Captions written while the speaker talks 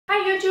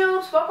Hi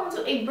YouTubes, welcome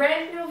to a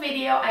brand new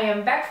video. I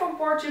am back from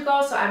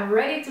Portugal, so I'm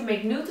ready to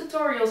make new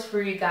tutorials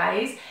for you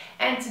guys.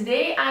 And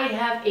today I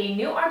have a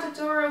new art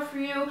tutorial for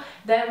you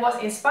that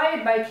was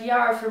inspired by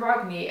Chiara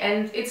Ferragni.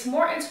 And it's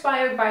more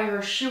inspired by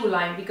her shoe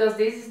line because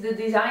this is the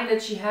design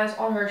that she has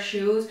on her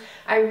shoes.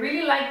 I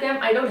really like them.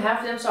 I don't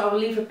have them, so I will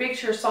leave a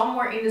picture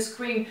somewhere in the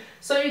screen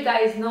so you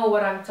guys know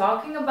what I'm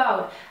talking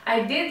about.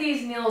 I did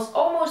these nails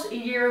almost a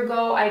year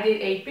ago. I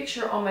did a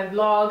picture on my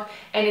blog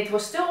and it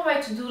was still on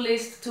my to-do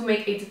list to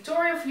make a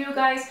tutorial for you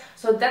guys,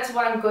 so that's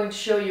what I'm going to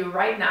show you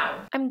right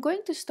now. I'm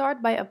going to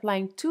start by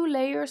applying 2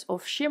 layers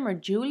of shimmer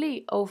Julie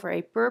over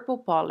a purple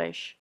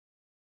polish.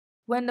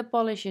 When the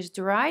polish is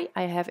dry,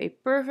 I have a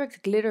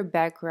perfect glitter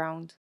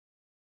background.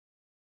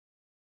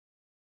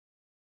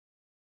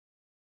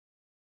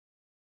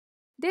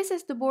 This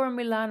is the Bora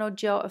Milano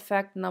Gel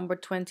Effect number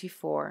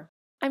 24.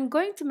 I'm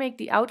going to make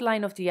the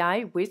outline of the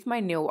eye with my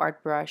nail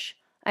art brush.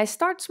 I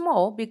start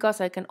small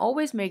because I can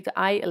always make the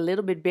eye a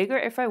little bit bigger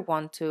if I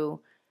want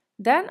to.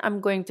 Then I'm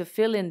going to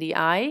fill in the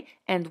eye,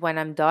 and when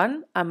I'm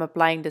done, I'm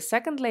applying the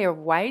second layer of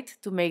white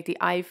to make the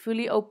eye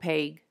fully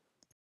opaque.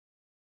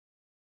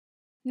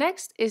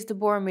 Next is the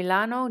Bora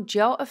Milano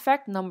Gel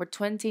Effect number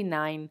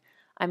 29.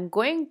 I'm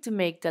going to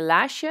make the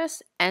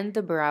lashes and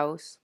the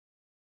brows.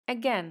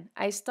 Again,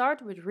 I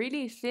start with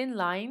really thin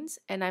lines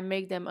and I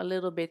make them a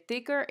little bit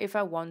thicker if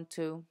I want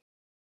to.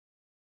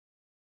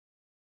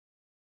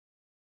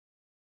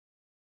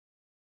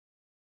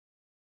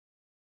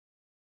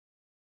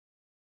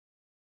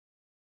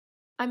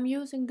 I'm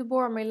using the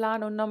Bora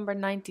Milano number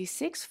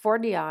 96 for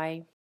the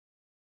eye.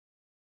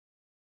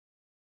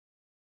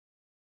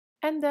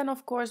 And then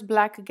of course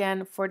black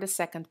again for the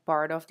second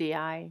part of the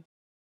eye.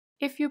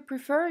 If you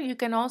prefer, you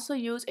can also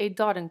use a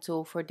dotting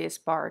tool for this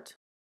part.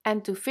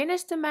 And to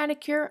finish the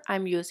manicure,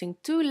 I'm using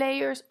 2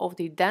 layers of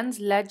the Dance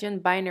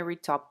Legend binary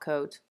top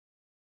coat.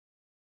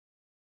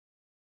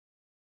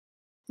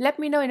 Let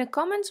me know in the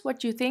comments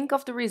what you think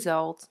of the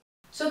result.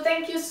 So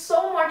thank you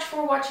so much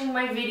for watching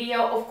my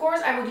video. Of course,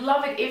 I would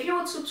love it if you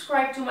would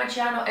subscribe to my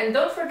channel and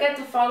don't forget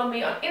to follow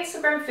me on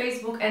Instagram,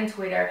 Facebook and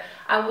Twitter.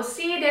 I will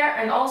see you there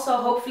and also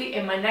hopefully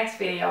in my next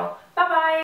video. Bye bye!